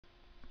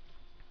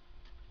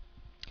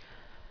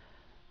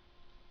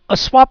A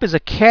swap is a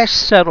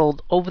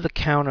cash-settled,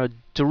 over-the-counter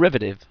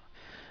derivative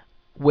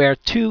where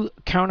two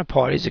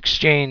counterparties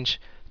exchange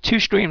two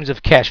streams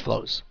of cash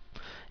flows.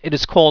 It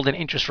is called an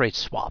interest rate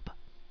swap.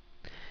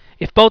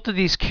 If both of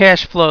these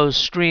cash flow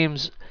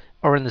streams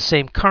are in the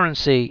same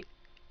currency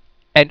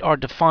and are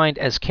defined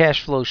as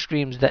cash flow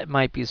streams that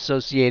might be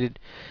associated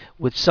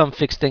with some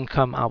fixed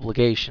income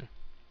obligation.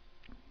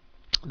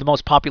 The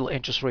most popular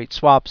interest rate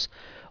swaps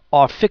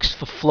are fixed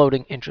for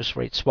floating interest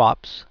rate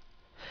swaps.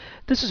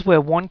 This is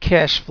where one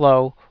cash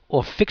flow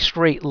or fixed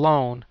rate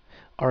loan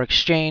are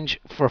exchanged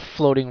for a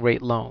floating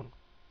rate loan.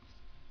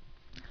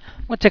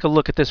 I'm going to take a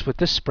look at this with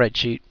this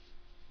spreadsheet.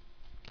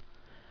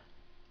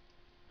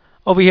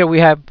 Over here we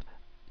have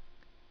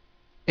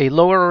a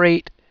lower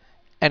rate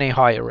and a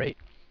higher rate.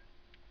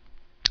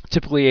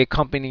 Typically a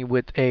company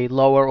with a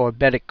lower or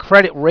better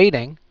credit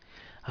rating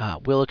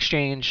will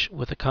exchange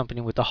with a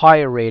company with a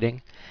higher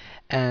rating,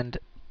 and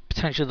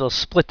potentially they'll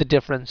split the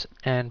difference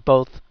and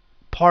both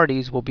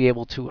parties will be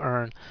able to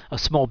earn a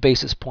small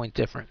basis point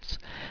difference.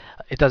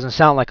 It doesn't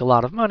sound like a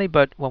lot of money,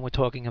 but when we're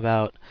talking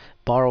about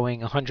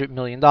borrowing $100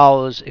 million,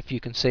 if you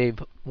can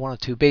save 1 or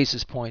 2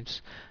 basis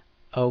points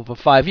over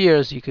 5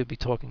 years, you could be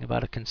talking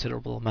about a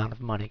considerable amount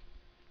of money.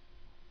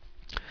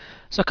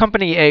 So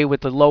company A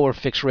with the lower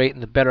fixed rate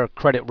and the better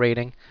credit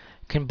rating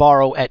can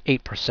borrow at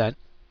 8%.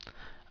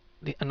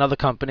 Another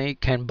company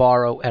can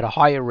borrow at a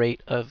higher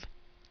rate of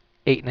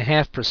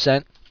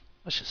 8.5%.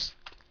 Let's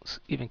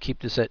even keep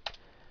this at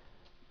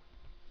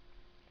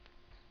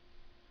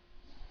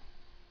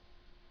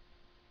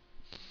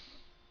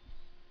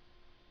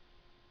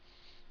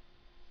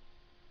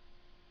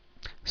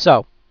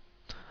so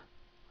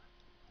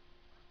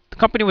the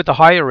company with the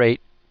higher rate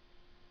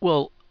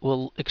will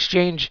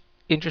exchange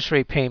interest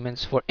rate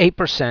payments for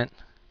 8%,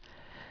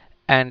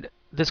 and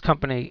this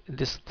company,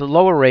 the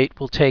lower rate,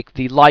 will take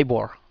the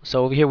LIBOR.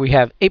 So over here we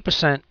have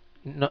 8%,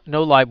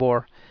 no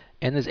LIBOR,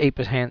 and there's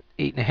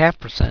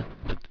 8.5%,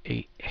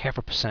 a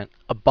 0.5%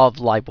 above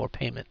LIBOR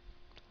payment.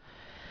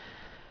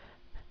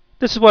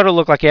 This is what it'll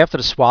look like after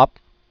the swap.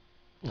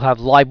 We'll have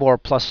LIBOR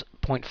plus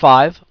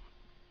 0.5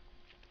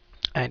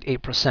 and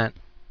 8%.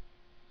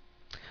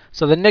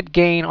 So the net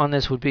gain on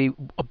this would be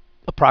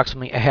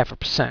approximately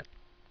 0.5%.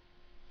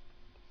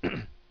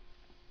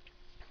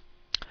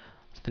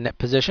 The net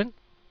position.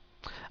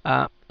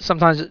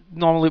 Sometimes,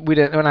 normally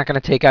we're not going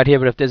to take out here,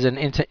 but if there's an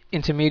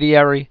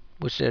intermediary,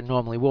 which there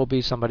normally will be,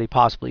 somebody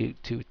possibly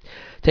to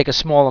take a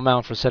small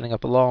amount for setting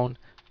up a loan,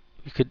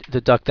 we could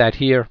deduct that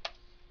here.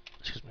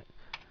 Excuse me.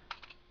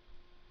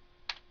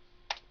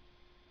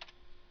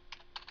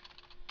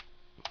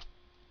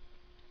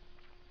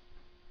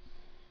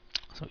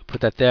 So we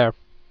put that there.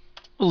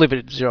 We'll leave it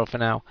at 0 for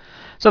now.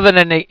 So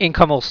then the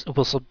income will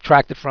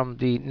subtract it from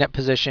the net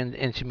position,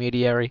 the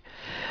intermediary,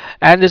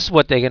 and this is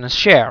what they're going to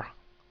share.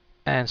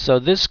 And so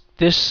the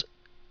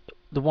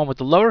one with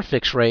the lower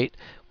fixed rate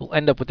will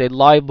end up with a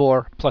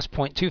LIBOR plus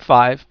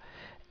 0.25,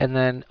 and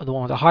then the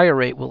one with the higher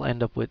rate will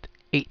end up with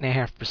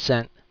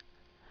 8.5%,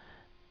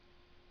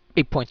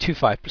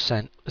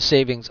 8.25%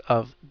 savings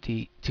of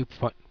the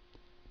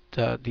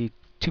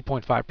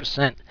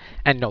 2.5%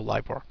 and no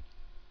LIBOR.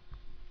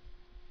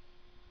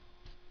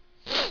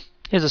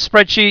 Here's a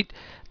spreadsheet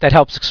that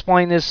helps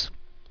explain this.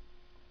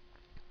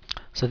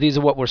 So these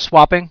are what we're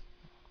swapping.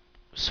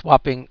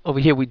 Swapping over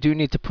here, we do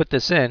need to put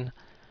this in.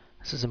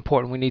 This is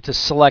important. We need to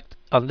select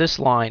on this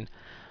line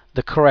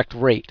the correct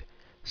rate.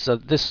 So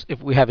this,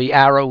 if we have the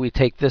arrow, we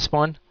take this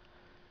one,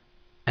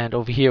 and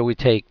over here we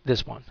take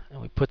this one,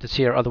 and we put this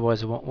here.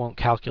 Otherwise, it won't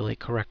calculate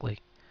correctly.